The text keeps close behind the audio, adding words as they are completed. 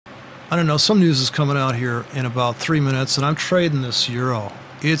I don't know, some news is coming out here in about 3 minutes, and I'm trading this euro.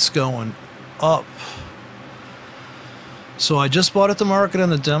 It's going up. So I just bought at the market on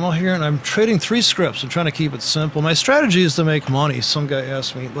the demo here, and I'm trading 3 scripts. I'm trying to keep it simple. My strategy is to make money. Some guy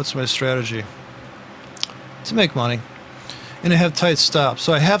asked me, what's my strategy? To make money. And I have tight stops.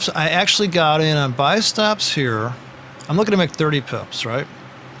 So I actually got in on buy stops here. I'm looking to make 30 pips, right?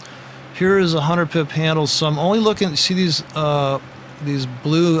 Here is a 100 pip handle. So I'm only looking, see these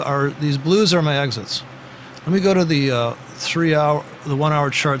blues are my exits. Let me go to the 1 hour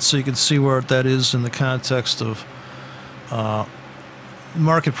chart so you can see where that is in the context of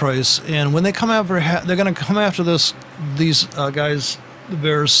market price. And when they come after, they're going to come after these guys, the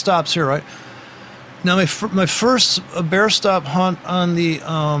bears stops here, right? Now my first bear stop hunt on the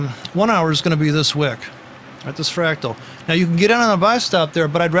 1 hour is going to be this wick, right? This fractal. Now you can get in on a buy stop there,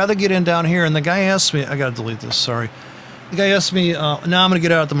 but I'd rather get in down here. And the guy asked me, I got to delete this, sorry. The guy asked me, now I'm going to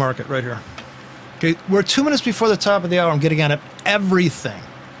get out of the market right here. Okay, we're 2 minutes before the top of the hour. I'm getting out of everything.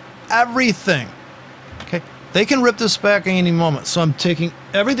 Everything. Okay, they can rip this back at any moment. So I'm taking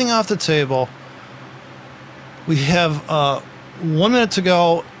everything off the table. We have 1 minute to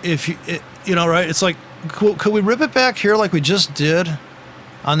go. If you know, right? It's like, could we rip it back here like we just did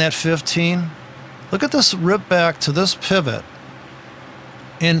on that 15? Look at this rip back to this pivot.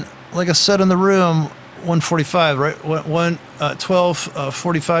 And like I said in the room, 145, right?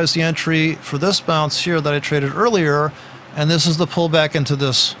 12:45 is the entry for this bounce here that I traded earlier, and this is the pullback into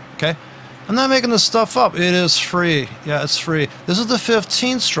this. Okay, I'm not making this stuff up. It is free. Yeah, it's free. This is the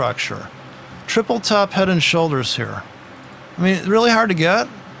 15 structure, triple top, head and shoulders here. I mean, really hard to get.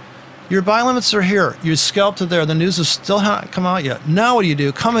 Your buy limits are here. You scalped it there. The news has still not come out yet. Now what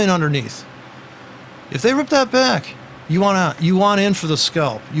do? Come in underneath. If they rip that back, you want out. You want in for the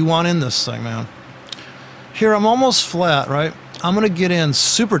scalp. You want in this thing, man. Here, I'm almost flat, right? I'm going to get in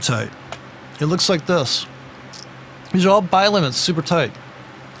super tight. It looks like this. These are all buy limits, super tight.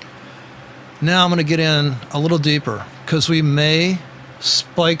 Now I'm going to get in a little deeper because we may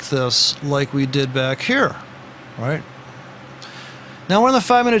spike this like we did back here, right? Now we're on the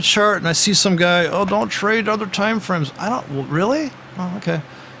 5-minute chart, and I see some guy, oh, don't trade other time frames. I don't, well, really? Oh, okay.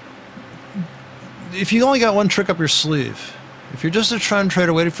 If you only got one trick up your sleeve, if you're just a trend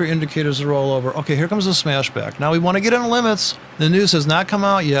trader waiting for your indicators to roll over, okay, here comes the smash back. Now we want to get in limits. The news has not come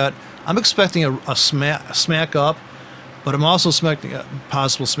out yet. I'm expecting a smack up, but I'm also expecting a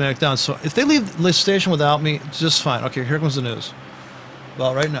possible smack down. So if they leave the station without me, it's just fine. Okay, here comes the news.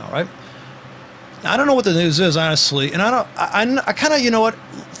 Well, right now, right? I don't know what the news is, honestly, and I kind of, you know what?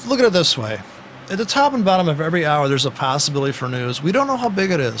 Look at it this way. At the top and bottom of every hour, there's a possibility for news. We don't know how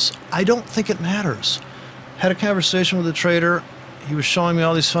big it is. I don't think it matters. Had a conversation with a trader. He was showing me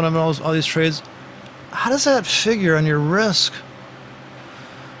all these fundamentals, all these trades. How does that figure on your risk?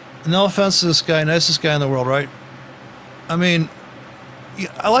 No offense to this guy, nicest guy in the world, right? I mean,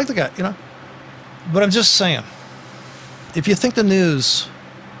 I like the guy, you know? But I'm just saying, if you think the news,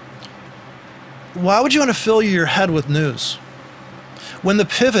 why would you want to fill your head with news when the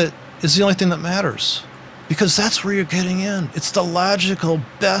pivot is the only thing that matters? Because that's where you're getting in. It's the logical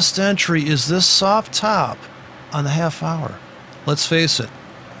best entry is this soft top on the half hour. Let's face it,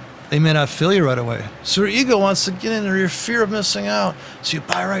 they may not feel you right away. So your ego wants to get in, or your fear of missing out. So you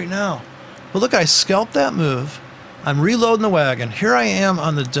buy right now. But look, I scalped that move. I'm reloading the wagon. Here I am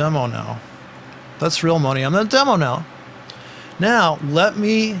on the demo now. That's real money. I'm on the demo now. Now, let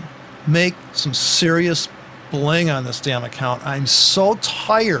me make some serious bling on this damn account. I'm so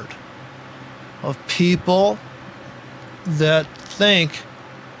tired of people that think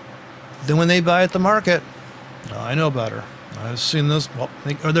that when they buy at the market, oh, I know better. I've seen this. Well,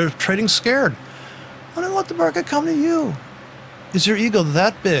 or they're trading scared. Why don't let the market come to you? Is your ego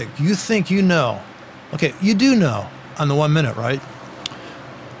that big? You think you know? Okay, you do know on the 1 minute, right?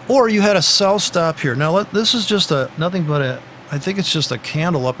 Or you had a sell stop here. Now this is just nothing but a. I think it's just a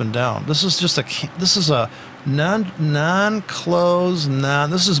candle up and down. This is just a non-close,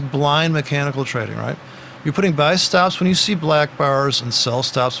 this is blind mechanical trading, right? You're putting buy stops when you see black bars and sell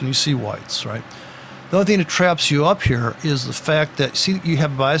stops when you see whites, right? The only thing that traps you up here is the fact that, see, you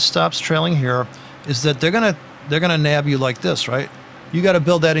have buy stops trailing here, is that they're gonna nab you like this, right? You got to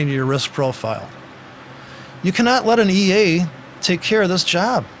build that into your risk profile. You cannot let an EA take care of this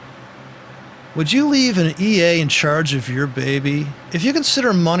job. Would you leave an EA in charge of your baby? If you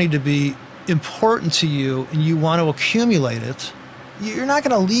consider money to be important to you and you want to accumulate it, you're not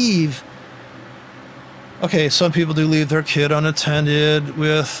going to leave. Okay, some people do leave their kid unattended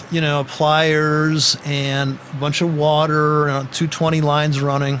with, you know, pliers and a bunch of water and 220 lines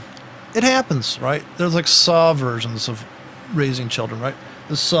running. It happens, right? There's like saw versions of raising children, right?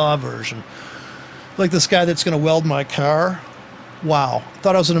 the Saw version. Like this guy that's going to weld my car. Wow.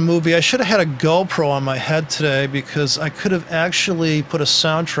 Thought I was in a movie. I should have had a GoPro on my head today because I could have actually put a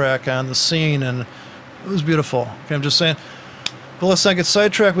soundtrack on the scene and it was beautiful. Okay, I'm just saying. But let's not get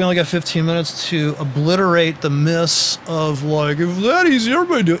sidetracked. We only got 15 minutes to obliterate the myths of like, if it's that easy,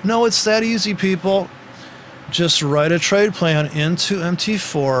 everybody do it. No, it's that easy, people. Just write a trade plan into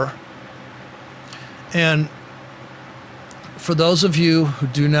MT4. And for those of you who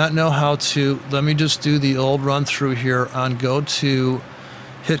do not know how to, let me just do the old run through here on go to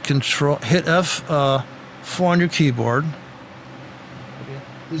hit F4 on your keyboard.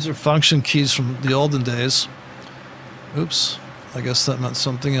 These are function keys from the olden days. Oops, I guess that meant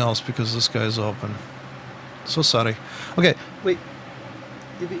something else because this guy's open. So sorry. Okay, wait.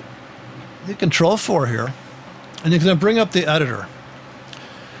 Hit Control 4 here, and you're going to bring up the editor.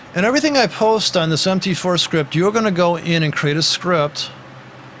 And everything I post on this MT4 script, you're going to go in and create a script.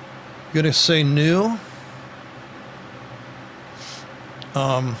 You're going to say new.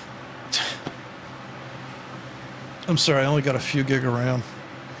 I'm sorry, I only got a few gig of RAM.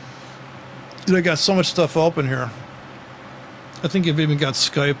 I got so much stuff open here. I think you've even got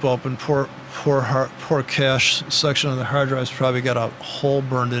Skype open. Poor cache section on the hard drive's probably got a hole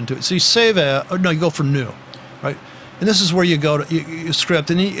burned into it. So you save it. Or no, you go for new, right? And this is where you go to you script,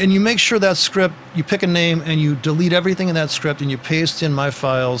 and you make sure that script, you pick a name and you delete everything in that script and you paste in my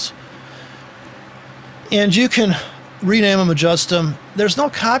files. And you can rename them, adjust them. There's no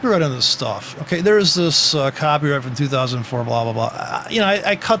copyright on this stuff. Okay, there is this copyright from 2004, blah blah blah. You know,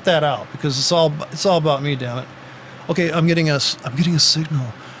 I cut that out because it's all about me, damn it. Okay, I'm getting a signal.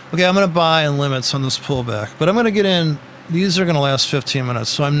 Okay, I'm going to buy in limits on this pullback, but I'm going to get in. These are going to last 15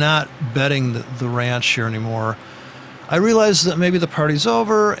 minutes, so I'm not betting the ranch here anymore. I realize that maybe the party's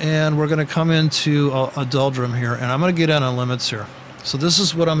over and we're going to come into a doldrum here, and I'm going to get in on limits here. So this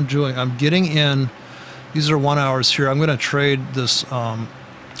is what I'm doing. I'm getting in. These are 1 hours here. I'm going to trade this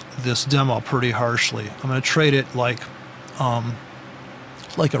this demo pretty harshly. I'm going to trade it like a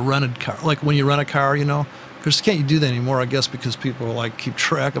rented car, like when you rent a car, you know. Because can't you do that anymore? I guess because people are like keep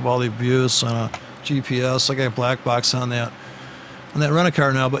track of all the abuse on a GPS. I got a black box on that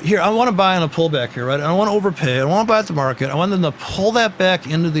rent-a-car now. But here, I want to buy on a pullback here, right? I don't want to overpay. I don't want to buy at the market. I want them to pull that back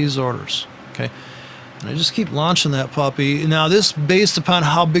into these orders, okay? And I just keep launching that puppy. Now, this based upon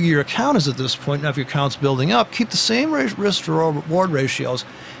how big your account is at this point. Now, if your account's building up, keep the same risk-to-reward ratios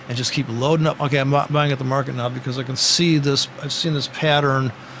and just keep loading up. Okay, I'm buying at the market now because I can see this. I've seen this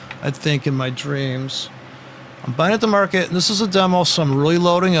pattern, I think, in my dreams. I'm buying at the market, and this is a demo, so I'm really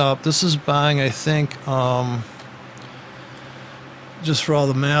loading up. This is buying, I think, just for all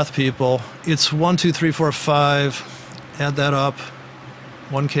the math people, it's 1, 2, 3, 4, 5. Add that up.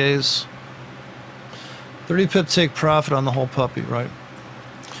 1Ks. 30 pip take profit on the whole puppy, right?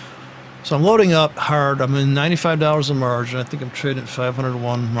 So I'm loading up hard. I'm in $95 of margin. I think I'm trading at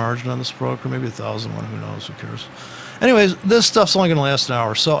 501 margin on this broker, maybe 1,001. Who knows? Who cares? Anyways, this stuff's only going to last an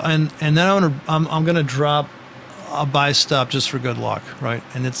hour. So and then I'm going to drop a buy stop just for good luck, right?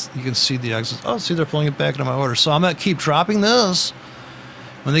 And you can see the exits. Oh, see, they're pulling it back into my order. So I'm going to keep dropping this.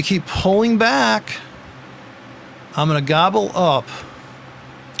 When they keep pulling back, I'm going to gobble up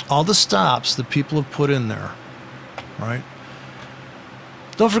all the stops that people have put in there, right?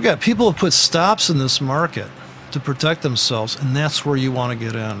 Don't forget, people have put stops in this market to protect themselves, and that's where you want to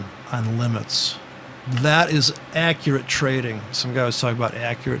get in on limits. That is accurate trading. Some guy was talking about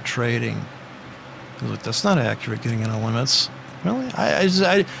accurate trading. I was like, that's not accurate, getting in on limits. Really?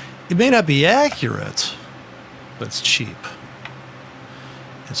 It may not be accurate, but it's cheap.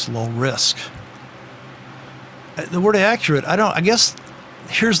 It's low risk. The word accurate, I guess,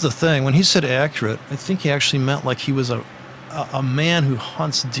 here's the thing. When he said accurate, I think he actually meant like he was a man who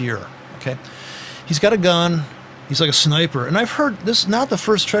hunts deer, okay? He's got a gun. He's like a sniper. And I've heard, this is not the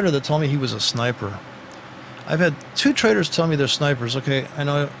first trader that told me he was a sniper. I've had 2 traders tell me they're snipers. Okay, I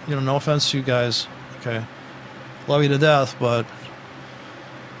know, you know, no offense to you guys, okay? Love you to death, but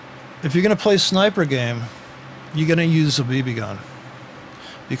if you're going to play sniper game, you're going to use a BB gun.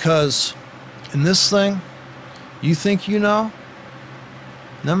 Because in this thing, you think you know,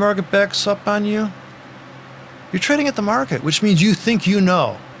 and the market backs up on you, you're trading at the market, which means you think you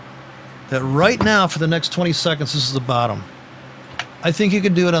know that right now for the next 20 seconds, this is the bottom. I think you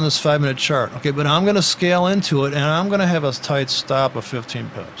could do it on this 5-minute chart. Okay, but I'm going to scale into it, and I'm going to have a tight stop of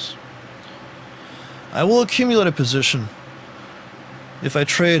 15 pips. I will accumulate a position if I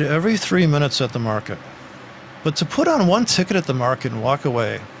trade every 3 minutes at the market. But to put on one ticket at the market and walk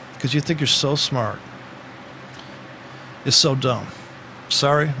away because you think you're so smart is so dumb.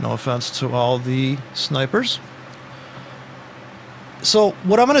 Sorry, no offense to all the snipers. So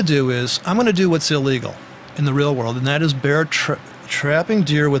what I'm going to do is I'm going to do what's illegal in the real world, and that is trapping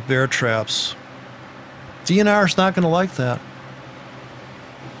deer with bear traps. DNR is not going to like that,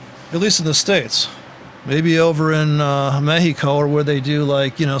 at least in the States. Maybe over in Mexico, or where they do,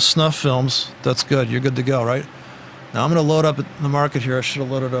 like, you know, snuff films. That's good. You're good to go, right? Now I'm going to load up the market here. I should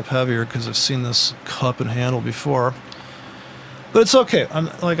have loaded up heavier because I've seen this cup and handle before. But it's okay. I'm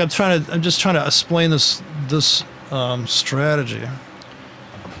just trying to explain this strategy.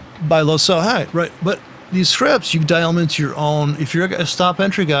 Buy low, sell high, right? But these scripts, you dial them into your own. If you're a stop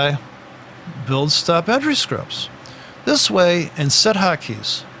entry guy, build stop entry scripts this way, and set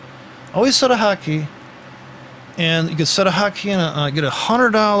hotkeys. Always set a hotkey, and you can set a hotkey and get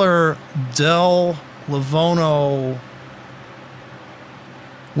 $100 Dell Lavono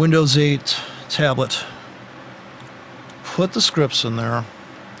Windows 8 tablet. Put the scripts in there.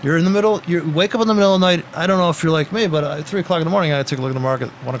 You're in the middle. You wake up in the middle of the night. I don't know if you're like me, but at 3 o'clock in the morning, I gotta take a look at the market.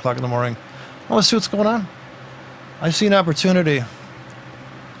 1 o'clock in the morning, I want to see what's going on. I see an opportunity.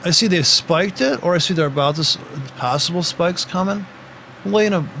 I see they spiked it, or I see they're about this possible spikes coming. Lay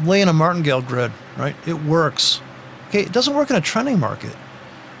in a martingale grid, right? It works. Okay, it doesn't work in a trending market,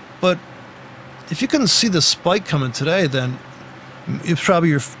 but if you couldn't see the spike coming today, then it's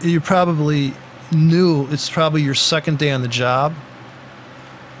probably you probably knew it's probably your second day on the job.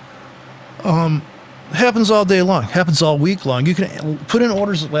 Happens all day long. Happens all week long. You can put in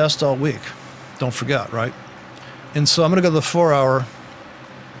orders that last all week. Don't forget, right? And so I'm going to go to the 4 hour.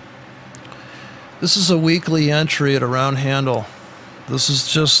 This is a weekly entry at a round handle. This is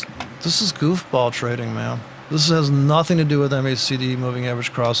goofball trading, man. This has nothing to do with MACD, moving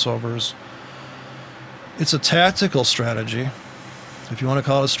average crossovers. It's a tactical strategy, if you want to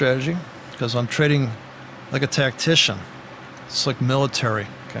call it a strategy, because I'm trading like a tactician. It's like military,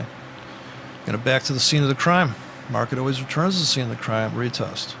 okay? Back to the scene of the crime. Market always returns to the scene of the crime,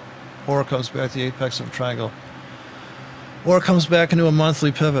 retest. Or it comes back to the apex of a triangle. Or it comes back into a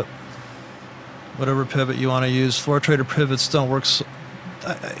monthly pivot. Whatever pivot you want to use. Floor trader pivots don't work,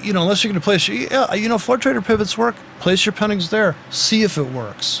 unless you're going to place floor trader pivots work. Place your pennies there. See if it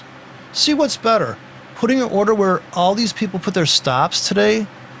works. See what's better. Putting an order where all these people put their stops today.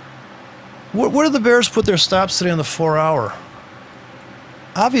 Where do the bears put their stops today on the 4 hour?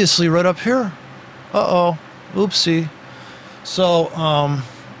 Obviously right up here. Uh-oh. Oopsie. So,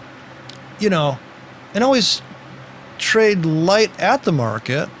 and always trade light at the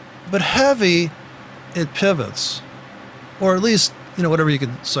market, but heavy at pivots. Or at least, whatever you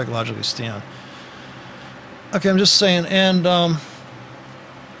can psychologically stand. Okay, I'm just saying. And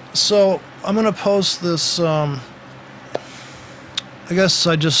so I'm going to post this. I guess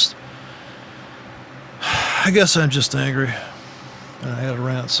I'm just angry. And I had a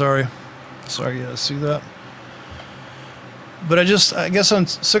rant. Sorry you guys see that. But I guess I'm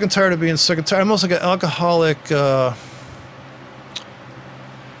sick and tired of being sick and tired. I'm almost like an alcoholic.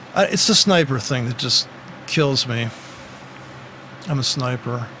 It's the sniper thing that just kills me. I'm a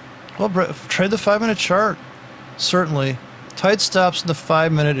sniper. Well, trade the 5-minute chart. Certainly. Tight stops in the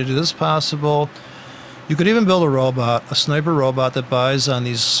 5-minute. It is possible. You could even build a sniper robot that buys on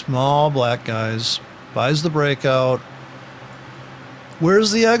these small black guys, buys the breakout.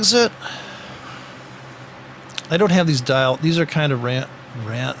 Where's the exit? I don't have these dialed. These are kind of rant.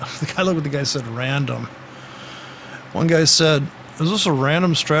 Look what the guy said, random. One guy said, is this a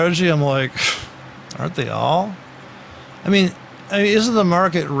random strategy? I'm like, aren't they all? I mean, isn't the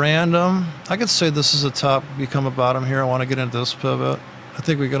market random? I could say this is a top, become a bottom here. I want to get into this pivot. I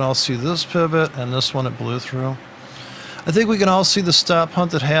think we can all see this pivot and this one it blew through. I think we can all see the stop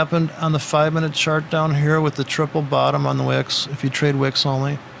hunt that happened on the 5-minute chart down here with the triple bottom on the wicks, if you trade wicks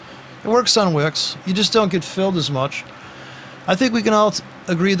only. It works on wicks. You just don't get filled as much. I think we can all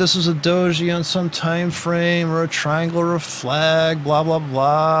agree this is a doji on some time frame or a triangle or a flag, blah, blah,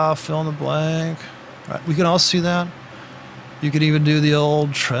 blah, fill in the blank. Right. We can all see that. You could even do the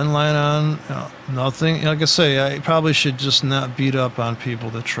old trend line on nothing. Like I say, I probably should just not beat up on people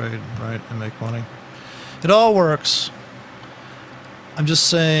that trade, right, and make money. It all works. I'm just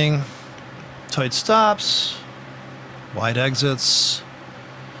saying tight stops, wide exits,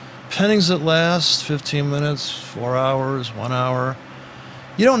 pennies that last 15 minutes, 4 hours, 1 hour.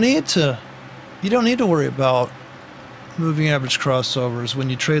 You don't need to worry about moving average crossovers when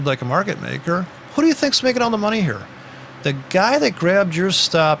you trade like a market maker. Who do you think's making all the money here? The guy that grabbed your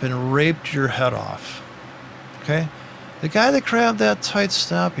stop and raped your head off. Okay? The guy that grabbed that tight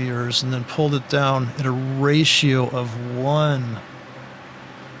stop of yours and then pulled it down at a ratio of 1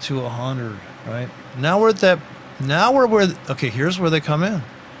 to 100, right? Okay, here's where they come in.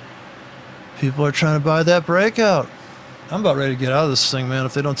 People are trying to buy that breakout. I'm about ready to get out of this thing, man,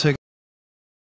 if they don't take